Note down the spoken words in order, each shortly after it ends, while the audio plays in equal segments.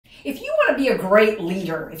want to be a great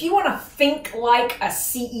leader, if you want to think like a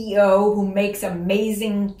CEO who makes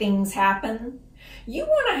amazing things happen, you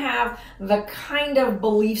want to have the kind of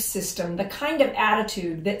belief system, the kind of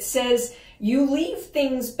attitude that says you leave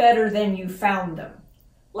things better than you found them.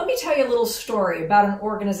 Let me tell you a little story about an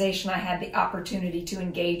organization I had the opportunity to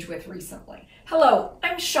engage with recently. Hello,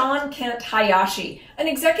 I'm Sean Kent Hayashi, an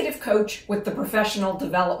executive coach with the Professional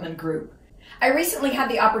Development Group. I recently had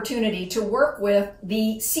the opportunity to work with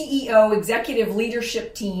the CEO executive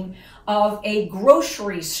leadership team of a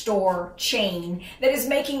grocery store chain that is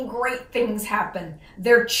making great things happen.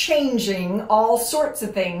 They're changing all sorts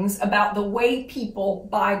of things about the way people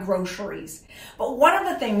buy groceries. But one of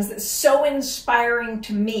the things that's so inspiring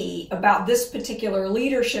to me about this particular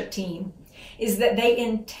leadership team is that they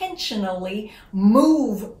intentionally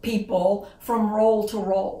move people from role to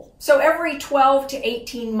role. So every 12 to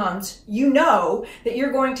 18 months, you know that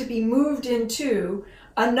you're going to be moved into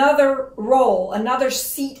another role, another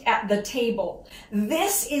seat at the table.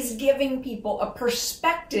 This is giving people a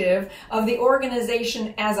perspective of the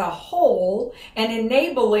organization as a whole and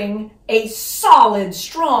enabling a solid,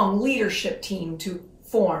 strong leadership team to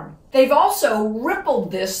form. They've also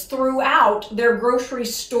rippled this throughout their grocery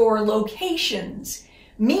store locations,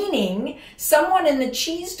 meaning someone in the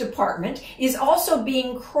cheese department is also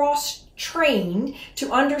being cross-trained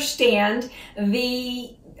to understand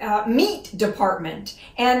the meat department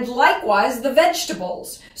and likewise the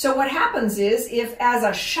vegetables. So what happens is if as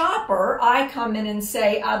a shopper I come in and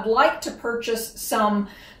say I'd like to purchase some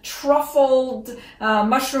truffled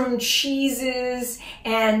mushroom cheeses,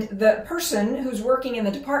 and the person who's working in the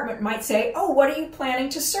department might say, oh, what are you planning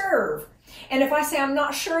to serve? And if I say, I'm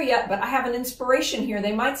not sure yet, but I have an inspiration here,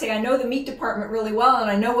 they might say, I know the meat department really well and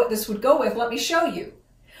I know what this would go with, let me show you.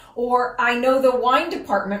 Or I know the wine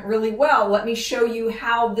department really well, let me show you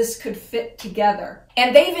how this could fit together.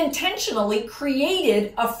 And they've intentionally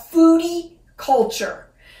created a foodie culture.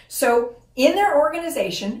 So in their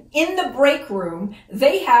organization, in the break room,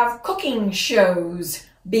 they have cooking shows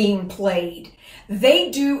being played.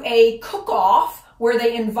 They do a cook-off where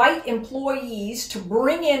they invite employees to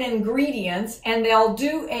bring in ingredients and they'll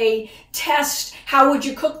do a test. How would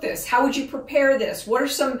you cook this? How would you prepare this? What are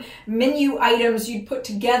some menu items you'd put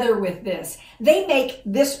together with this? They make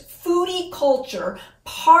this foodie culture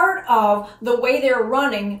part of the way they're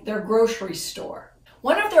running their grocery store.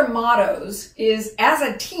 One of their mottos is, as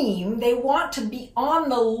a team, they want to be on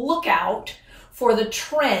the lookout for the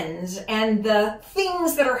trends and the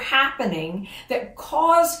things that are happening that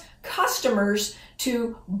cause customers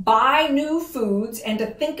to buy new foods and to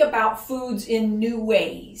think about foods in new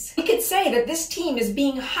ways. We could say that this team is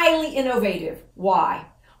being highly innovative. Why?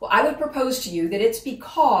 Well, I would propose to you that it's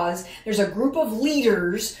because there's a group of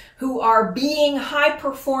leaders who are being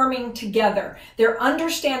high-performing together. They're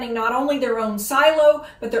understanding not only their own silo,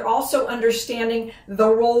 but they're also understanding the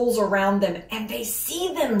roles around them. And they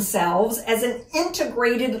see themselves as an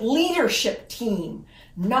integrated leadership team,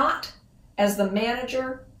 not as the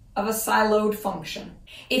manager of a siloed function.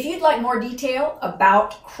 If you'd like more detail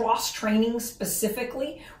about cross-training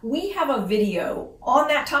specifically, we have a video on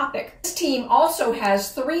that topic. This team also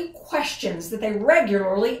has 3 questions that they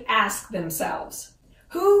regularly ask themselves.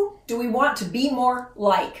 Who do we want to be more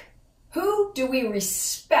like? Who do we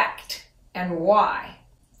respect and why?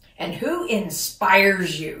 And who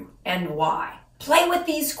inspires you and why? Play with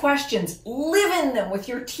these questions, live in them with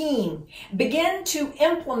your team. Begin to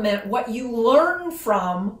implement what you learn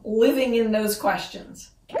from living in those questions.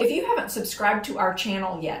 If you haven't subscribed to our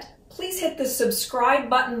channel yet, please hit the subscribe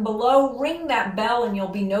button below, ring that bell, and you'll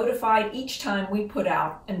be notified each time we put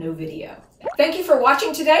out a new video. Thank you for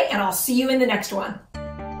watching today, and I'll see you in the next one.